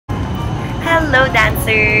Hello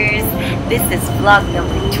dancers! This is vlog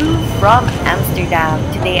number 2 from Amsterdam.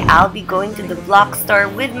 Today I'll be going to the Bloch store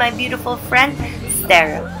with my beautiful friend,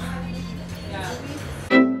 Stera.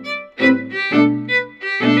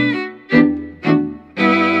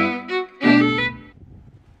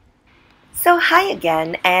 So hi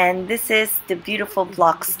again, and this is the beautiful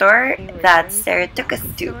Bloch store that Sarah took us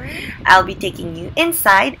to. I'll be taking you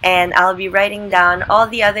inside and I'll be writing down all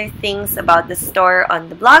the other things about the store on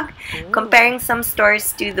the blog, comparing some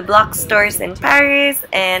stores to the Bloch stores in Paris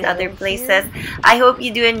and other places. I hope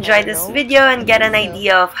you do enjoy this video and get an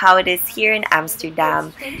idea of how it is here in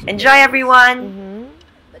Amsterdam. Enjoy everyone!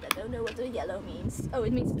 But I don't know what the yellow means. Oh,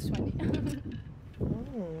 it means it's 20.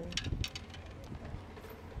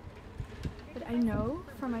 But I know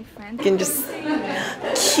from my friend. You can just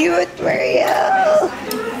cute Marielle.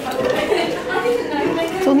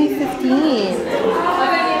 It's only 15.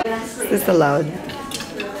 Is this allowed?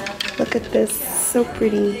 Look at this, so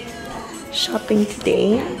pretty. Shopping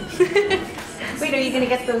today. Wait, are you gonna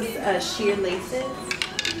get those sheer laces?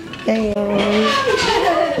 Hey.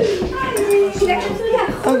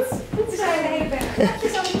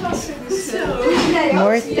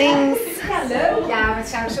 More things. Ja, het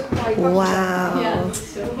zou zo mooi passen. Wow.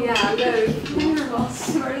 Ja, leuk.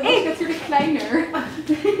 Maar dat is natuurlijk kleiner.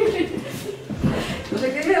 Dus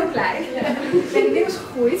ik ben heel klein. Ik ben inmiddels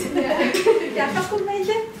gegroeid. Ja, gaat het goed met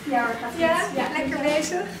je? Ja, hoor, gaat goed. Ja, lekker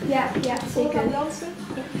bezig. Ja, zeker. Gaan dansen?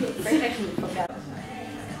 Ik ben echt niet van dansen.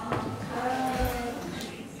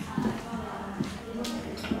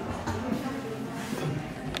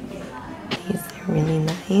 These are really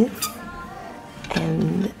nice.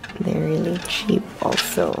 And they're really cheap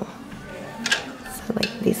also. So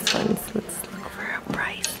like these ones, let's look for a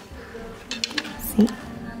price. See?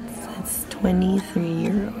 So it's 23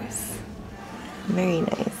 euros. Very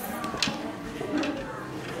nice.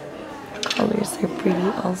 Colors are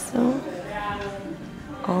pretty also.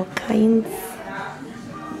 All kinds.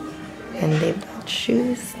 And they've got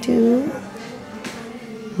shoes too.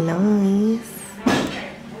 Nice.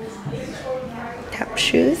 Tap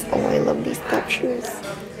shoes. Oh, I love these tap shoes.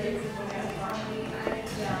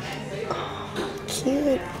 Oh,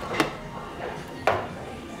 cute.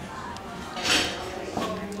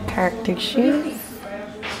 Character shoes.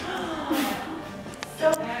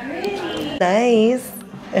 Nice.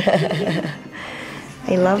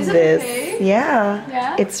 I love this. Okay?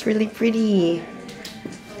 Yeah. It's really pretty.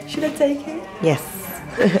 Should I take it? Yes.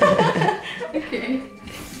 Okay.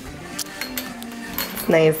 It's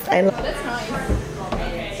nice. I love. That's nice.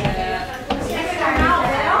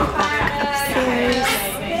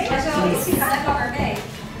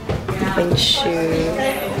 Different shoes.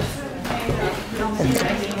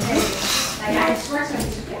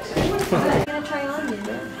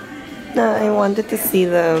 No, I wanted to see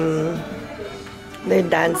them. Their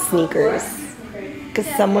dance sneakers. Because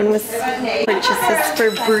someone was purchases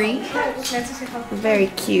for Brie. Very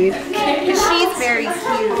cute. She's very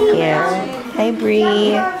cute. Yeah. Hi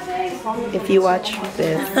Brie. If you watch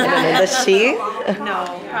this, I don't know, does she?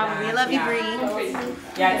 No, probably. I love you, Brie.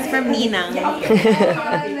 It's from Lina.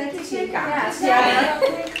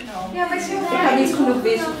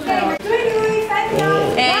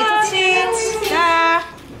 Hey, tot ziens. Dag.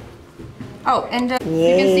 Oh, and you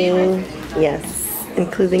can see it, right? Yes,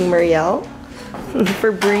 including Marielle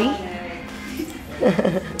for Brie.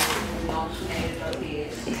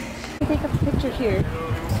 Take a picture here.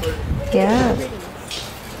 Yeah.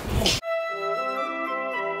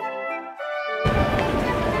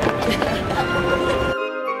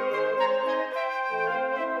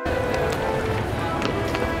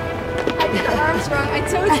 Arms wrong. I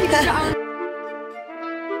totally found.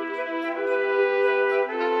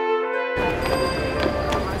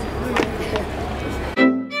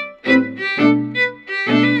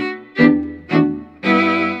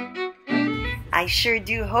 I sure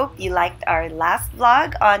do hope you liked our last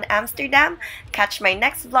vlog on Amsterdam. Catch my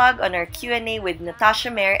next vlog on our Q&A with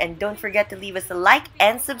Natasha Mayer, and don't forget to leave us a like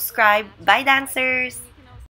and subscribe. Bye dancers!